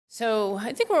So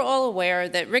I think we're all aware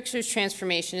that Richter's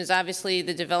transformation is obviously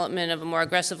the development of a more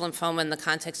aggressive lymphoma in the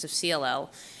context of CLL,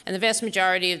 and the vast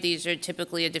majority of these are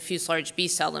typically a diffuse large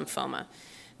B-cell lymphoma,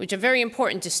 which a very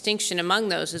important distinction among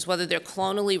those is whether they're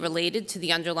clonally related to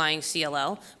the underlying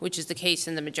CLL, which is the case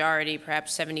in the majority,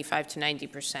 perhaps 75 to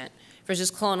 90%,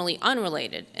 versus clonally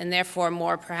unrelated, and therefore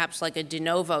more perhaps like a de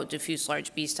novo diffuse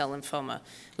large B-cell lymphoma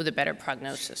with a better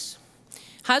prognosis.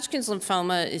 Hodgkin's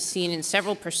lymphoma is seen in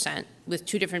several percent with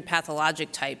two different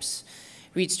pathologic types,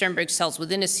 Reed-Sternberg cells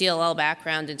within a CLL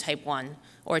background in type 1,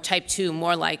 or type 2,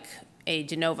 more like a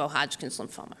de novo Hodgkin's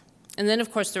lymphoma. And then,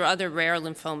 of course, there are other rare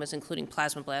lymphomas, including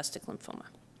plasmablastic lymphoma.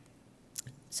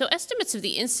 So estimates of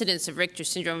the incidence of Richter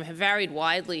syndrome have varied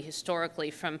widely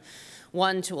historically from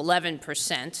 1 to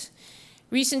 11%.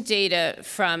 Recent data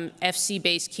from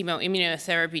FC-based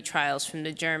chemoimmunotherapy trials from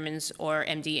the Germans or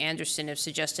MD Anderson have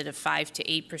suggested a 5 to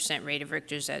 8% rate of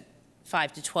Richter's at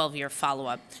 5 to 12-year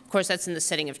follow-up. Of course, that's in the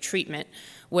setting of treatment,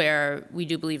 where we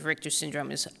do believe Richter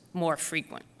syndrome is more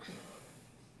frequent.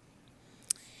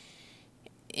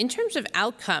 In terms of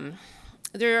outcome,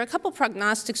 there are a couple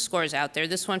prognostic scores out there,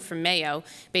 this one from Mayo,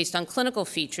 based on clinical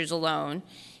features alone.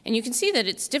 And you can see that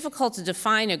it's difficult to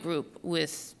define a group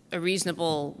with a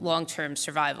reasonable long-term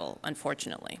survival,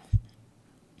 unfortunately.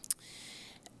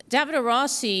 Davido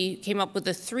Rossi came up with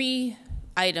a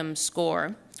 3-item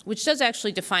score, which does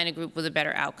actually define a group with a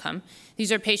better outcome.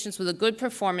 These are patients with a good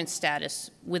performance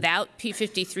status without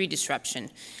P53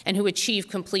 disruption and who achieve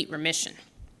complete remission.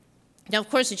 Now, of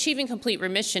course, achieving complete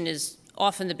remission is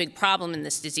often the big problem in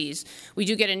this disease. We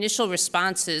do get initial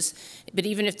responses, but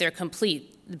even if they're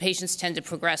complete, the patients tend to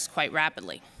progress quite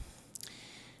rapidly.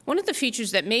 One of the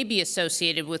features that may be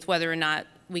associated with whether or not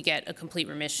we get a complete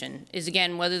remission is,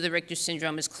 again, whether the Richter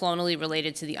syndrome is clonally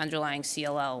related to the underlying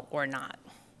CLL or not.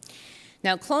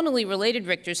 Now, clonally related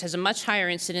Richter's has a much higher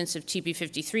incidence of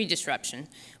TP53 disruption,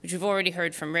 which we've already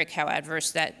heard from Rick how adverse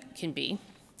that can be,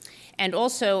 and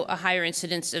also a higher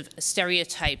incidence of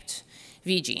stereotyped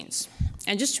V genes.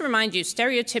 And just to remind you,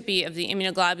 stereotypy of the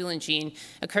immunoglobulin gene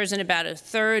occurs in about a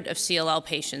third of CLL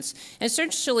patients. And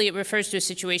essentially, it refers to a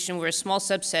situation where a small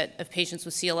subset of patients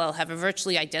with CLL have a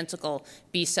virtually identical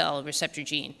B-cell receptor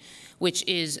gene, which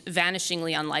is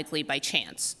vanishingly unlikely by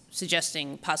chance,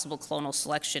 suggesting possible clonal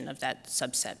selection of that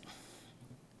subset.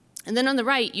 And then on the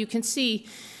right, you can see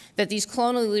that these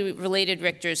clonally related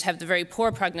Richters have the very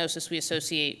poor prognosis we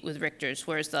associate with Richters,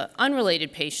 whereas the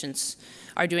unrelated patients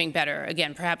are doing better,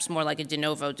 again, perhaps more like a de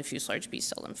novo diffuse large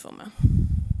B-cell lymphoma.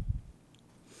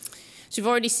 So you've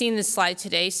already seen this slide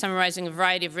today summarizing a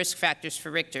variety of risk factors for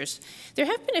Richters. There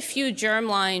have been a few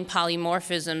germline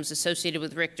polymorphisms associated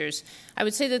with Richters. I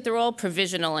would say that they're all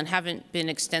provisional and haven't been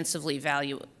extensively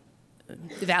validated.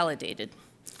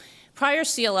 Prior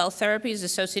CLL therapy is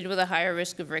associated with a higher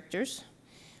risk of Richters.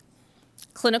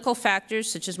 Clinical factors,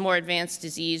 such as more advanced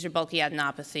disease or bulky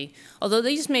adenopathy, although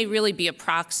these may really be a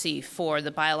proxy for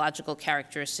the biological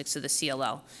characteristics of the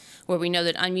CLL, where we know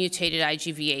that unmutated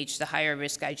IGVH, the higher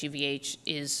risk IGVH,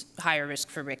 is higher risk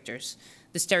for Richters.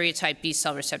 The stereotype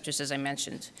B-cell receptors, as I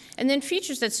mentioned. And then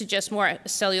features that suggest more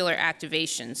cellular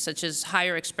activation, such as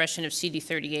higher expression of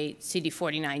CD38,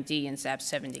 CD49D, and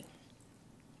ZAP70.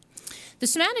 The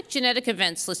somatic genetic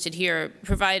events listed here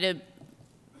provide a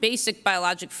basic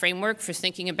biologic framework for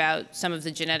thinking about some of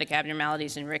the genetic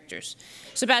abnormalities in Richters.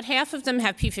 So about half of them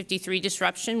have P53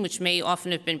 disruption, which may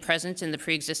often have been present in the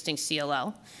pre-existing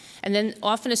CLL. And then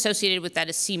often associated with that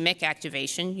is c-MYC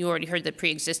activation. You already heard that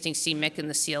pre-existing c-MYC in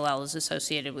the CLL is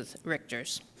associated with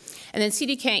Richters. And then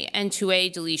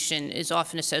CDKN2A deletion is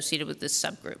often associated with this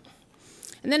subgroup.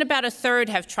 And then about a third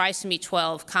have trisomy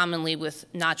 12, commonly with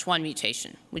Notch1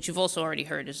 mutation, which you've also already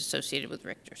heard is associated with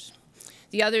Richters.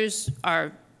 The others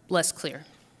are less clear.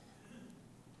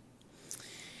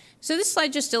 So this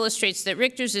slide just illustrates that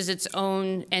Richter's is its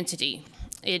own entity.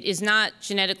 It is not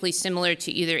genetically similar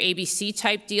to either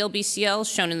ABC-type DLBCL,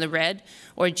 shown in the red,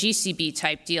 or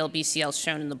GCB-type DLBCL,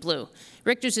 shown in the blue.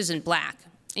 Richter's is in black.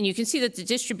 And you can see that the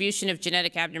distribution of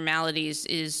genetic abnormalities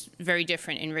is very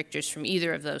different in Richter's from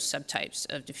either of those subtypes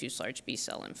of diffuse large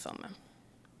B-cell lymphoma.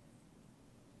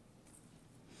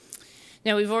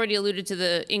 Now, we've already alluded to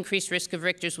the increased risk of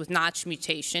Richter's with Notch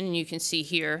mutation, and you can see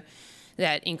here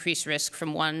that increased risk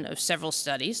from one of several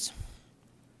studies.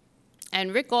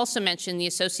 And Rick also mentioned the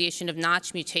association of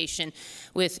Notch mutation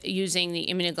with using the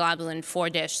immunoglobulin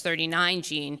 4-39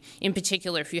 gene, in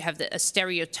particular if you have a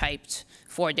stereotyped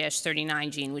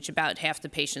 4-39 gene, which about half the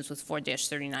patients with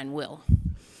 4-39 will.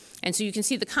 And so you can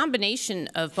see the combination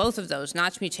of both of those,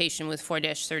 Notch mutation with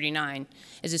 4-39,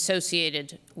 is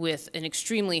associated with an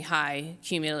extremely high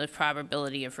cumulative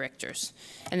probability of Richters.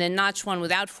 And then Notch 1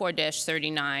 without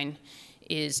 4-39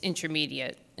 is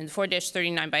intermediate, and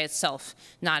 4-39 by itself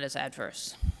not as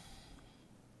adverse.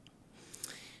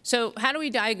 So how do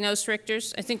we diagnose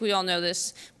Richters? I think we all know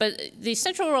this, but the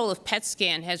central role of PET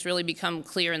scan has really become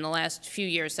clear in the last few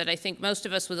years, that I think most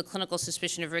of us with a clinical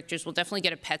suspicion of Richters will definitely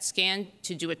get a PET scan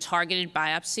to do a targeted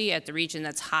biopsy at the region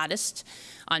that's hottest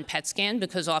on PET scan,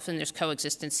 because often there's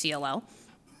coexistent CLL.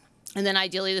 And then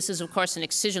ideally, this is of course an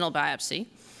excisional biopsy.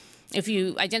 If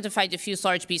you identify diffuse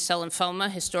large B-cell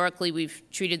lymphoma, historically we've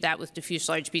treated that with diffuse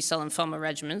large B-cell lymphoma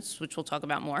regimens, which we'll talk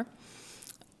about more.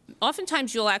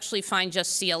 Oftentimes you'll actually find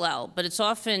just CLL, but it's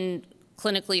often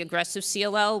clinically aggressive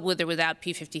CLL with or without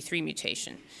P53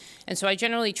 mutation. And so I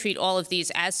generally treat all of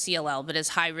these as CLL, but as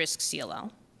high-risk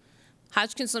CLL.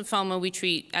 Hodgkin's lymphoma we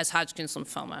treat as Hodgkin's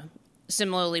lymphoma,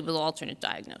 similarly with alternate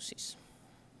diagnoses.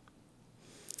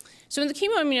 So in the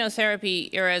chemoimmunotherapy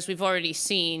era, as we've already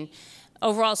seen,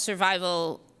 overall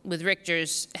survival with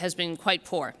Richters has been quite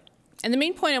poor. And the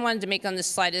main point I wanted to make on this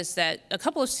slide is that a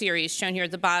couple of series shown here at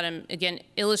the bottom, again,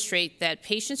 illustrate that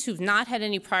patients who've not had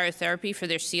any prior therapy for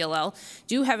their CLL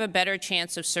do have a better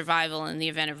chance of survival in the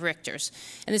event of Richters.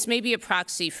 And this may be a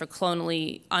proxy for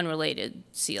clonally unrelated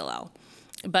CLL.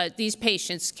 But these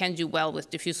patients can do well with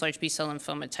diffuse large B-cell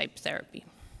lymphoma type therapy.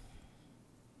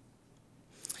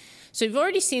 So you've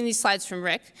already seen these slides from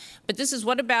Rick, but this is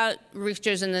what about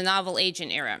Richters in the novel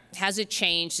agent era? Has it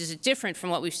changed? Is it different from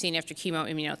what we've seen after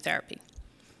chemoimmunotherapy?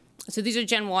 So these are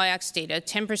Gen Y-X data,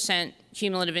 10%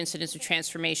 cumulative incidence of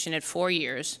transformation at 4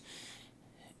 years,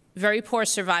 very poor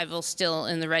survival still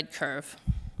in the red curve,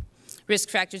 risk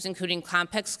factors including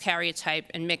complex karyotype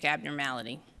and MYC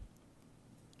abnormality.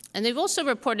 And they've also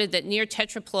reported that near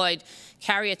tetraploid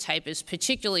karyotype is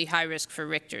particularly high risk for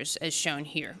Richters, as shown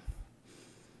here.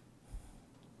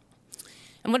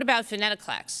 And what about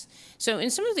Venetoclax? So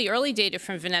in some of the early data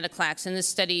from Venetoclax, in this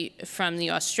study from the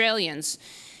Australians,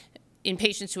 in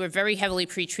patients who were very heavily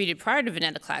pretreated prior to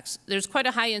Venetoclax, there's quite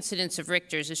a high incidence of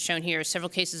Richters, as shown here, several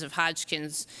cases of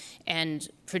Hodgkin's, and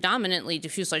predominantly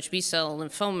diffuse large B-cell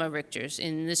lymphoma Richters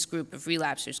in this group of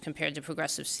relapsers compared to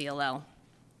progressive CLL.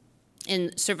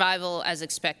 And survival, as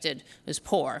expected, was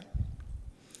poor.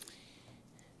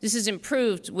 This is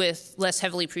improved with less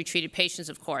heavily pretreated patients,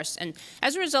 of course. And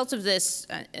as a result of this,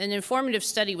 an informative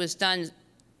study was done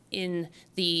in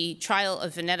the trial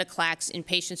of Venetoclax in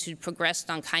patients who'd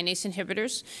progressed on kinase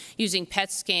inhibitors, using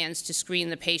PET scans to screen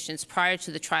the patients prior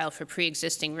to the trial for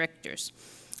pre-existing Richters.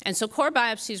 And so core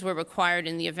biopsies were required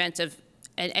in the event of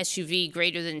an SUV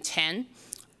greater than 10,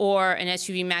 or an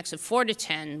SUV max of 4 to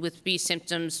 10 with B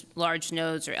symptoms, large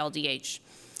nodes, or LDH.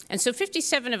 And so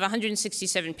 57 of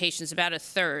 167 patients, about a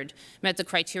third, met the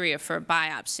criteria for a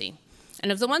biopsy.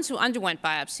 And of the ones who underwent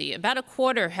biopsy, about a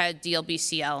quarter had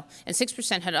DLBCL, and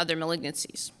 6% had other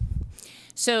malignancies.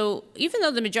 So even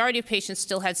though the majority of patients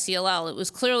still had CLL, it was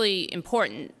clearly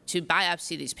important to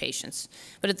biopsy these patients.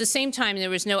 But at the same time, there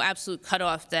was no absolute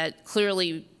cutoff that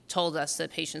clearly told us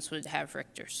that patients would have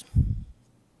Richters.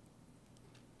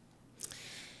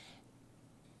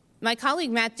 My colleague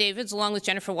Matt Davids, along with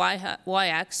Jennifer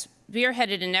Y-X,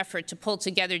 spearheaded an effort to pull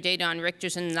together data on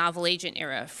Richters in the novel agent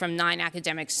era from 9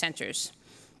 academic centers.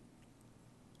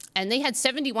 And they had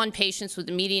 71 patients with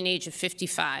a median age of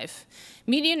 55,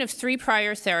 median of 3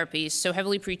 prior therapies, so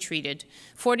heavily pretreated.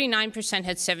 49%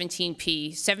 had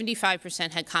 17P,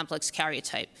 75% had complex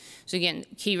karyotype. So again,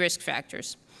 key risk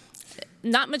factors.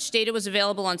 Not much data was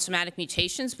available on somatic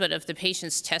mutations, but of the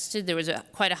patients tested, there was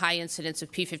quite a high incidence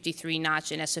of P53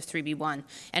 Notch and SF3B1.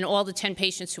 And all the 10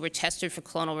 patients who were tested for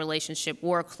clonal relationship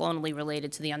were clonally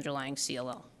related to the underlying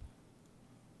CLL.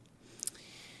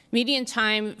 Median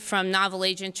time from novel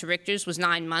agent to Richters was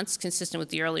 9 months, consistent with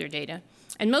the earlier data.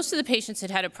 And most of the patients had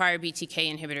had a prior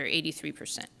BTK inhibitor,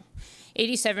 83%.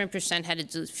 87% had a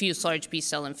diffuse large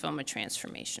B-cell lymphoma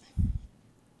transformation.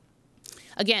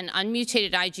 Again,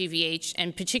 unmutated IGVH,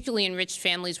 and particularly enriched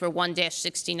families were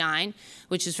 1-69,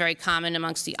 which is very common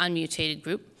amongst the unmutated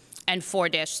group, and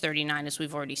 4-39, as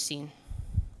we've already seen.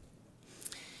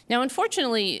 Now,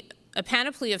 unfortunately, a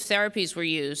panoply of therapies were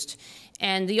used,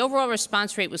 and the overall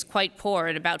response rate was quite poor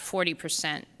at about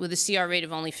 40%, with a CR rate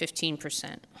of only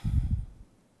 15%.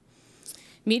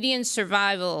 Median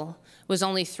survival was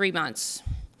only 3 months.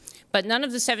 But none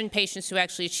of the 7 patients who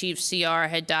actually achieved CR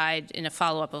had died in a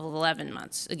follow-up of 11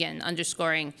 months, again,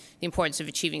 underscoring the importance of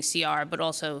achieving CR, but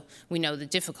also we know the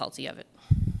difficulty of it.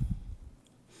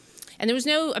 And there was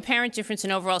no apparent difference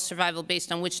in overall survival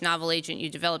based on which novel agent you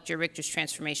developed your Richter's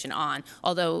transformation on,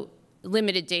 although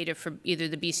limited data for either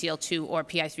the BCL2 or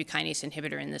PI3 kinase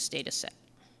inhibitor in this data set.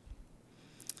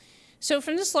 So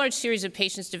from this large series of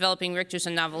patients developing Richter's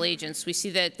and novel agents, we see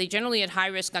that they generally had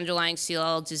high-risk underlying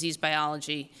CLL disease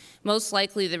biology. Most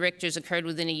likely, the Richter's occurred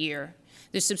within a year.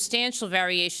 There's substantial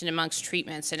variation amongst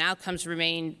treatments, and outcomes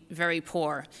remain very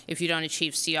poor if you don't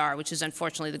achieve CR, which is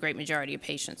unfortunately the great majority of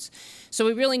patients. So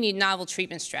we really need novel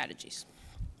treatment strategies.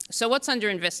 So what's under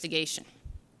investigation?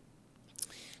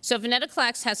 So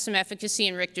Venetoclax has some efficacy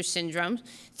in Richter syndrome,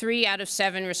 3 out of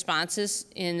 7 responses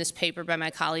in this paper by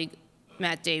my colleague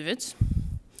Matt Davids.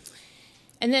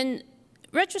 And then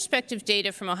retrospective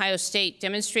data from Ohio State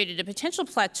demonstrated a potential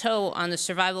plateau on the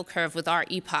survival curve with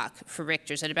R-EPOCH for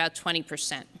Richter's at about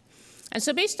 20%. And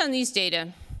so based on these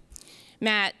data,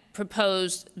 Matt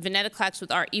proposed Venetoclax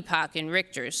with R-EPOCH in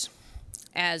Richter's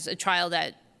as a trial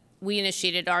that we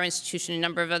initiated, our institution, and a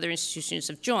number of other institutions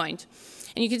have joined.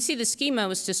 And you can see the schema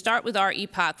was to start with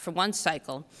R-EPOCH for 1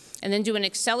 cycle and then do an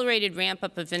accelerated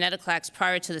ramp-up of Venetoclax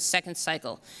prior to the 2nd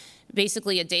cycle,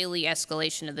 basically a daily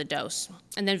escalation of the dose.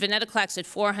 And then Venetoclax at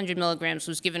 400 milligrams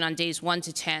was given on days 1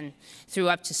 to 10 through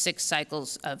up to 6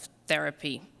 cycles of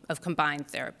therapy, of combined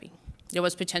therapy. There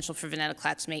was potential for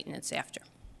Venetoclax maintenance after.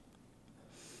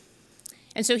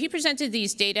 And so he presented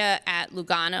these data at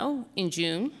Lugano in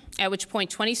June, at which point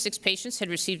 26 patients had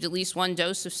received at least 1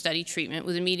 dose of study treatment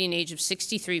with a median age of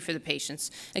 63 for the patients.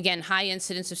 Again, high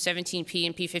incidence of 17p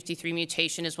and p53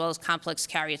 mutation as well as complex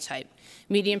karyotype.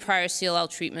 Median prior CLL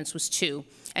treatments was 2,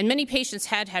 and many patients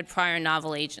had had prior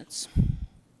novel agents.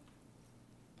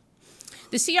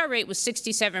 The CR rate was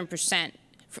 67%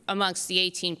 amongst the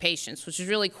 18 patients, which is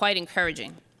really quite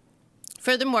encouraging.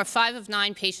 Furthermore, 5 of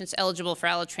 9 patients eligible for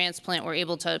allotransplant were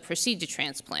able to proceed to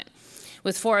transplant,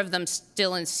 with 4 of them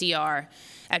still in CR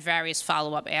at various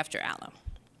follow-up after allo.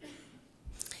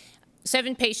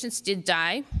 7 patients did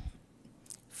die,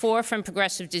 4 from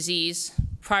progressive disease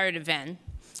prior to Ven,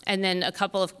 and then a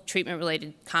couple of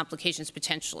treatment-related complications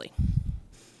potentially.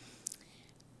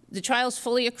 The trial is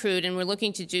fully accrued, and we're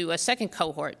looking to do a 2nd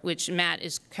cohort, which Matt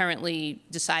is currently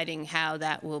deciding how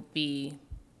that will be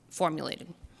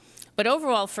formulated. But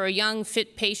overall, for a young,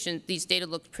 fit patient, these data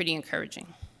looked pretty encouraging.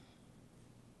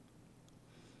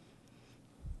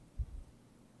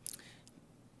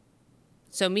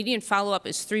 So median follow-up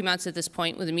is 3 months at this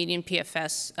point with a median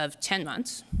PFS of 10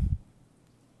 months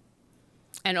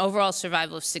and overall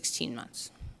survival of 16 months.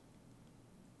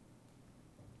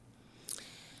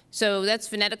 So that's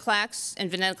Venetoclax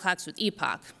and Venetoclax with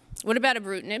EPOCH. What about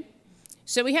ibrutinib?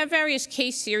 So we have various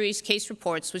case series, case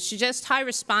reports, which suggest high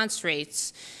response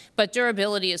rates, but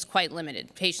durability is quite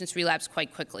limited. Patients relapse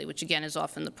quite quickly, which again is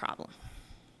often the problem.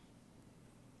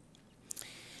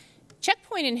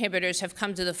 Checkpoint inhibitors have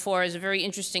come to the fore as a very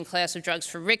interesting class of drugs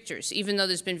for Richter's, even though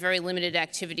there's been very limited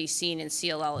activity seen in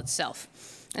CLL itself.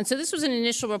 And so this was an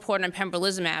initial report on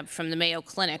pembrolizumab from the Mayo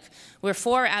Clinic, where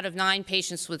 4 out of 9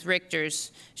 patients with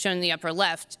Richter's, shown in the upper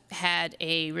left, had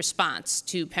a response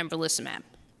to pembrolizumab.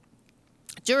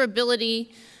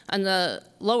 Durability on the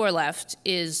lower left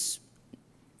is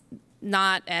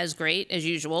not as great as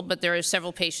usual, but there are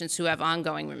several patients who have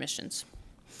ongoing remissions.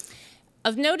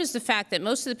 Of note is the fact that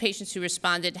most of the patients who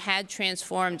responded had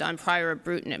transformed on prior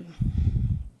ibrutinib.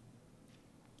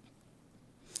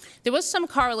 There was some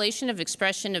correlation of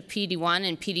expression of PD-1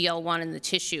 and PD-L1 in the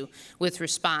tissue with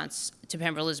response to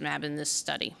pembrolizumab in this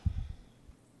study.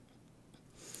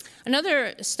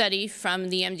 Another study from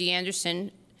the MD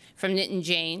Anderson, from Nitin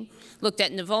Jain, looked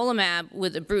at nivolumab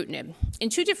with ibrutinib in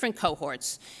 2 different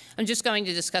cohorts. I'm just going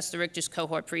to discuss the Richter's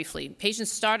cohort briefly.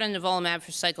 Patients start on nivolumab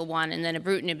for cycle 1, and then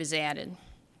ibrutinib is added.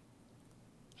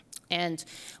 And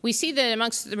we see that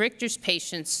amongst the Richter's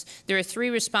patients, there are 3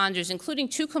 responders, including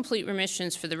 2 complete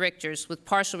remissions for the Richter's, with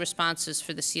partial responses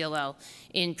for the CLL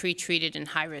in pretreated and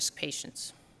high-risk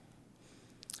patients.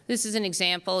 This is an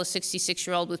example, a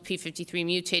 66-year-old with p53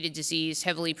 mutated disease,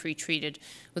 heavily pretreated,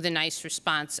 with a nice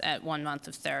response at 1 month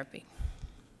of therapy.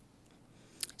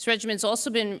 This regimen's also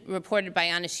been reported by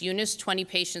Anis Yunus, 20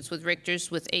 patients with Richter's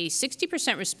with a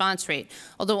 60% response rate,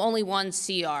 although only 1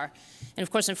 CR. And of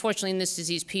course, unfortunately, in this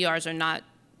disease, PRs are not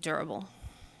durable.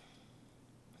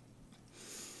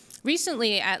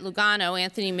 Recently at Lugano,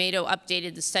 Anthony Mato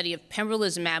updated the study of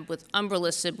pembrolizumab with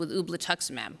umbralisib with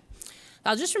ublituximab.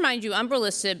 I'll just remind you,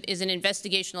 umbralisib is an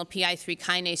investigational PI3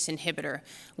 kinase inhibitor,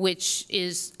 which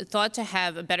is thought to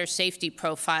have a better safety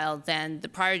profile than the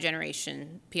prior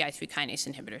generation PI3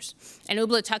 kinase inhibitors. And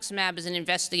ublituximab is an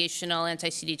investigational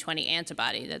anti-CD20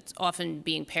 antibody that's often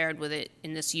being paired with it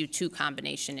in this U2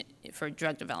 combination for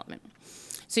drug development.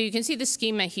 So you can see the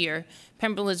schema here.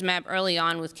 Pembrolizumab early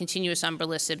on with continuous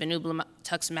umbralisib, and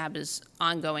ublituximab is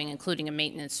ongoing, including a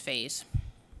maintenance phase.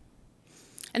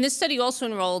 And this study also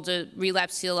enrolled a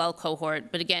relapsed CLL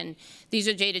cohort, but again, these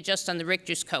are data just on the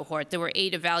Richter's cohort. There were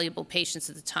 8 evaluable patients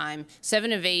at the time.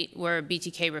 7 of 8 were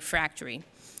BTK refractory.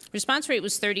 Response rate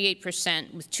was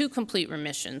 38% with 2 complete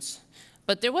remissions,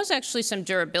 but there was actually some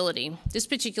durability. This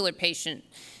particular patient,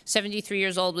 73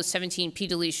 years old with 17p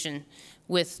deletion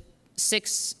with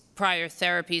 6 prior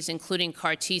therapies, including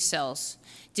CAR T cells,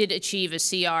 did achieve a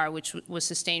CR, which was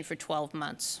sustained for 12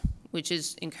 months, which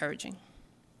is encouraging.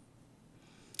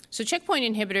 So checkpoint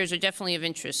inhibitors are definitely of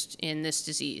interest in this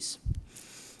disease.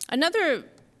 Another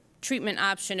treatment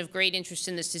option of great interest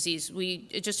in this disease, we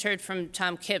just heard from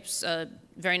Tom Kipps a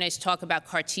very nice talk about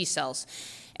CAR T cells,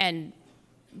 and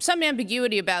some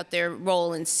ambiguity about their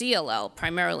role in CLL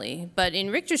primarily, but in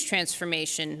Richter's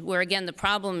transformation, where again the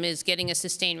problem is getting a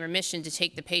sustained remission to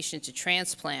take the patient to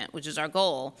transplant, which is our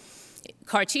goal,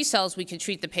 CAR T cells, we can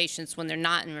treat the patients when they're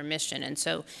not in remission, and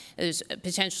so there's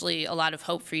potentially a lot of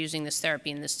hope for using this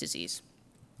therapy in this disease.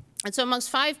 And so amongst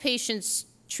 5 patients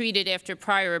treated after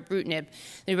prior ibrutinib,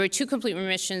 there were 2 complete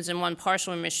remissions and 1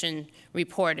 partial remission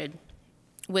reported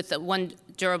with 1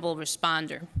 durable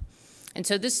responder. And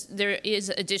so there is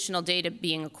additional data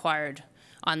being acquired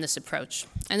on this approach.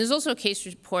 And there's also a case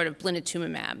report of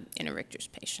blinatumomab in a Richter's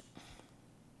patient.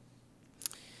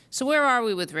 So where are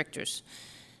we with Richter's?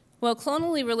 Well,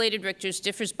 clonally related Richter's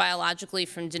differs biologically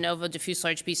from de novo diffuse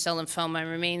large B-cell lymphoma and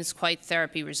remains quite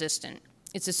therapy resistant.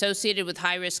 It's associated with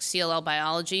high-risk CLL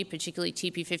biology, particularly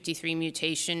TP53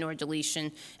 mutation or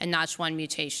deletion and Notch1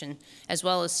 mutation, as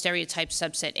well as stereotype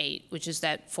subset 8, which is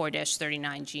that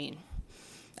 4-39 gene.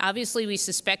 Obviously, we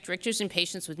suspect Richter's in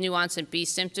patients with new onset B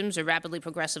symptoms or rapidly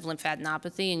progressive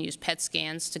lymphadenopathy and use PET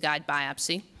scans to guide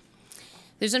biopsy.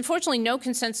 There's unfortunately no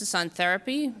consensus on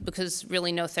therapy because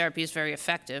really no therapy is very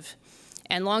effective.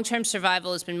 And long-term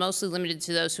survival has been mostly limited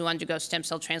to those who undergo stem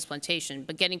cell transplantation,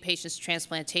 but getting patients to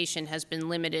transplantation has been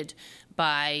limited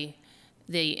by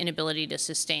the inability to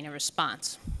sustain a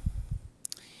response.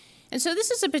 And so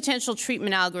this is a potential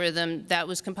treatment algorithm that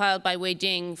was compiled by Wei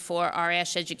Ding for our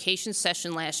ASH education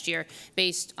session last year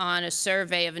based on a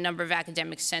survey of a number of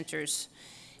academic centers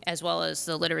as well as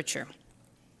the literature.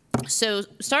 So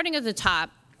starting at the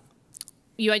top,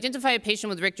 you identify a patient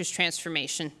with Richter's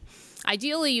transformation.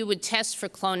 Ideally, you would test for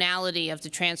clonality of the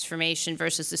transformation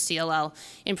versus the CLL.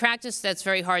 In practice, that's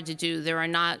very hard to do. There are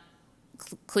not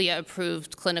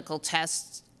CLIA-approved clinical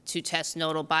tests to test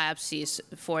nodal biopsies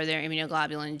for their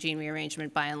immunoglobulin gene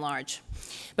rearrangement by and large.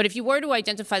 But if you were to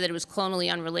identify that it was clonally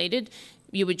unrelated,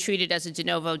 you would treat it as a de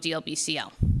novo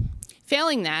DLBCL.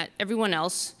 Failing that, everyone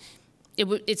else,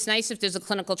 it's nice if there's a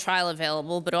clinical trial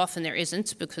available, but often there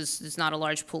isn't because there's not a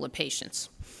large pool of patients.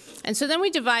 And so then we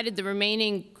divided the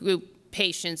remaining group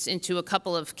patients into a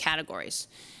couple of categories.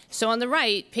 So on the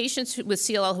right, patients with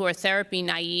CLL who are therapy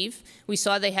naive, we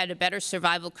saw they had a better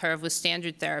survival curve with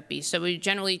standard therapy. So we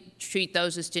generally treat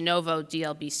those as de novo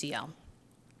DLBCL.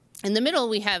 In the middle,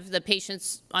 we have the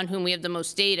patients on whom we have the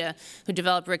most data who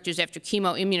develop Richter's after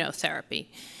chemoimmunotherapy.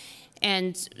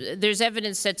 And there's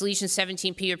evidence that deletion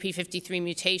 17p or p53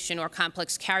 mutation or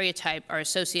complex karyotype are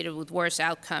associated with worse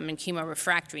outcome and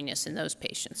chemorefractoriness in those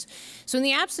patients. So in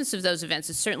the absence of those events,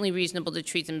 it's certainly reasonable to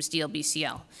treat them as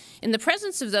DLBCL. In the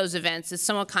presence of those events, it's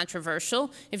somewhat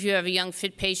controversial. If you have a young,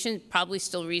 fit patient, probably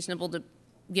still reasonable to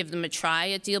give them a try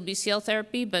at DLBCL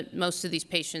therapy, but most of these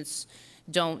patients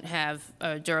don't have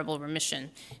a durable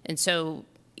remission. And so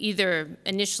either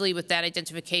initially with that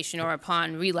identification or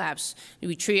upon relapse,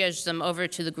 we triage them over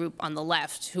to the group on the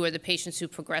left, who are the patients who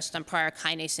progressed on prior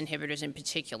kinase inhibitors in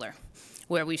particular,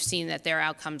 where we've seen that their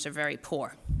outcomes are very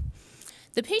poor.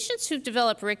 The patients who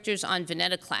develop Richter's on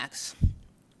Venetoclax,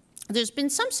 there's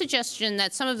been some suggestion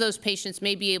that some of those patients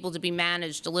may be able to be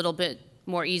managed a little bit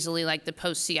more easily like the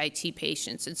post-CIT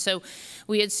patients. And so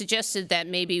we had suggested that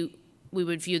maybe we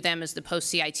would view them as the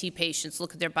post-CIT patients,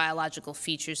 look at their biological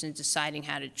features in deciding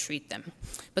how to treat them.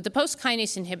 But the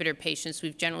post-kinase inhibitor patients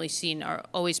we've generally seen are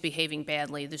always behaving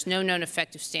badly. There's no known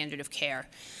effective standard of care.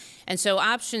 And so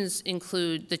options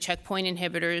include the checkpoint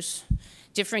inhibitors,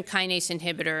 different kinase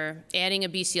inhibitor, adding a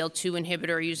BCL2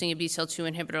 inhibitor or using a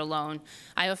BCL2 inhibitor alone.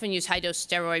 I often use high-dose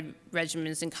steroid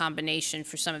regimens in combination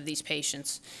for some of these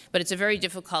patients, but it's a very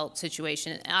difficult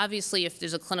situation. Obviously, if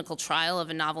there's a clinical trial of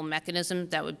a novel mechanism,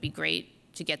 that would be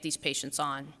great to get these patients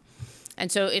on. And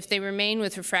so if they remain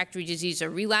with refractory disease or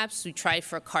relapse, we try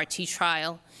for a CAR T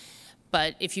trial.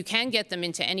 But if you can get them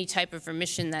into any type of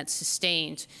remission that's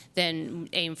sustained, then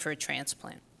aim for a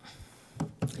transplant.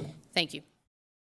 Thank you.